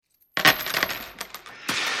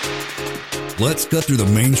Let's cut through the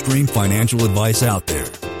mainstream financial advice out there.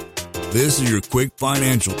 This is your quick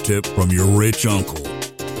financial tip from your rich uncle.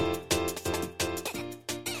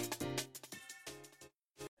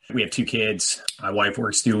 We have 2 kids. My wife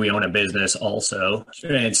works too. We own a business also,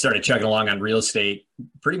 and started chugging along on real estate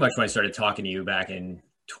pretty much when I started talking to you back in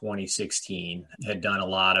 2016. Had done a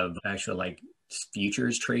lot of actual like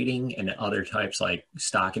futures trading and other types like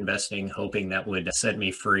stock investing, hoping that would set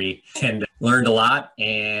me free, and learned a lot.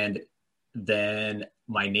 And then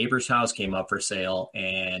my neighbor's house came up for sale,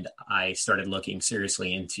 and I started looking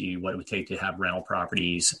seriously into what it would take to have rental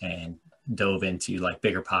properties, and dove into like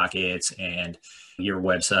Bigger Pockets and your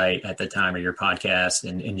website at the time, or your podcast,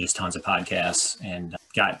 and just tons of podcasts, and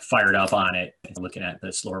got fired up on it, looking at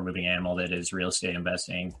the slower moving animal that is real estate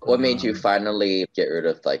investing. What made you finally get rid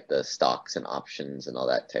of like the stocks and options and all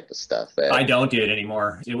that type of stuff? I don't do it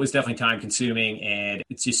anymore. It was definitely time consuming, and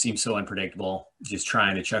it just seems so unpredictable. Just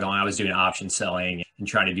trying to chug along. I was doing option selling and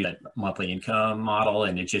trying to do that monthly income model,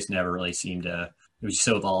 and it just never really seemed to. It was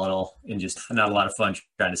so volatile and just not a lot of fun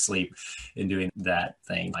trying to sleep and doing that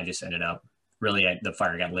thing. I just ended up the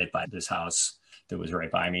fire got lit by this house that was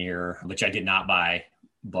right by me here, which I did not buy,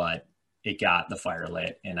 but it got the fire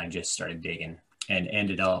lit, and I just started digging and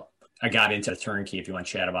ended up, I got into turnkey, if you want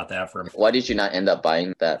to chat about that for a minute. Why did you not end up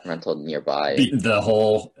buying that rental nearby? The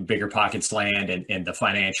whole Bigger Pockets land and the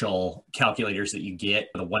financial calculators that you get,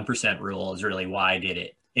 the 1% rule is really why I did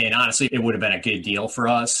it. And honestly, it would have been a good deal for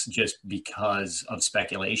us just because of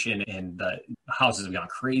speculation, and the houses have gone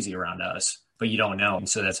crazy around us, but you don't know. And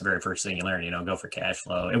so that's the very first thing you learn, go for cash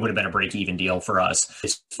flow. It would have been a break-even deal for us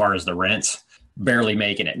as far as the rents, barely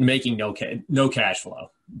making no cash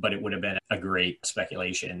flow, but it would have been a great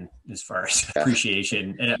speculation as far as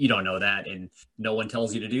appreciation. And you don't know that, and no one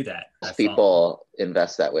tells you to do that. People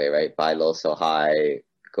invest that way, right? Buy low, sell high,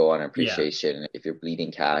 go on appreciation. Yeah. If you're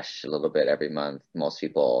bleeding cash a little bit every month, most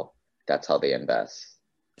people, that's how they invest.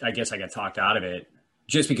 I guess I got talked out of it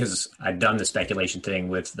just because I'd done the speculation thing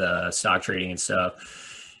with the stock trading and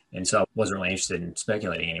stuff. And so I wasn't really interested in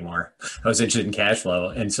speculating anymore. I was interested in cash flow.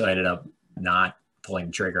 And so I ended up not pulling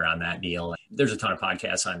the trigger on that deal. There's a ton of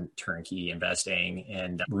podcasts on turnkey investing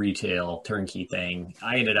and retail turnkey thing.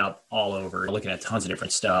 I ended up all over looking at tons of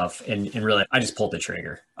different stuff. And really, I just pulled the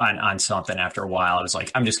trigger on something after a while. I was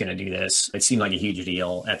like, I'm just going to do this. It seemed like a huge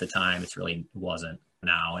deal at the time. It really wasn't.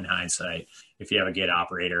 Now, in hindsight, if you have a good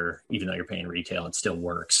operator, even though you're paying retail, it still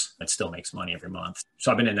works. It still makes money every month.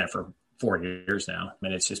 So I've been in that for 4 years now.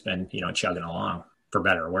 And it's just been, chugging along. For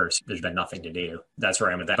better or worse, there's been nothing to do. That's where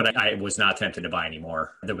I'm at that. But I was not tempted to buy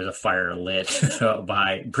anymore. There was a fire lit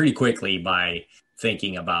pretty quickly by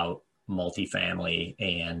thinking about multifamily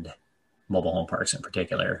and mobile home parks in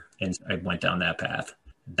particular. And I went down that path.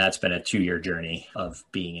 That's been a 2-year journey of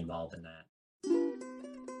being involved in that.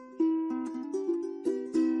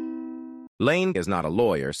 Lane is not a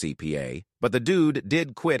lawyer, CPA, but the dude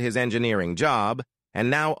did quit his engineering job and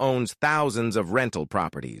now owns thousands of rental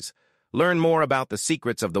properties. Learn more about the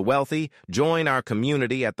secrets of the wealthy. Join our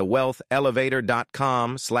community at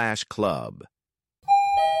thewealthelevator.com/club.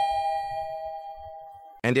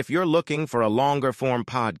 And if you're looking for a longer form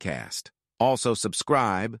podcast, also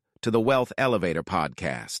subscribe to the Wealth Elevator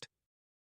podcast.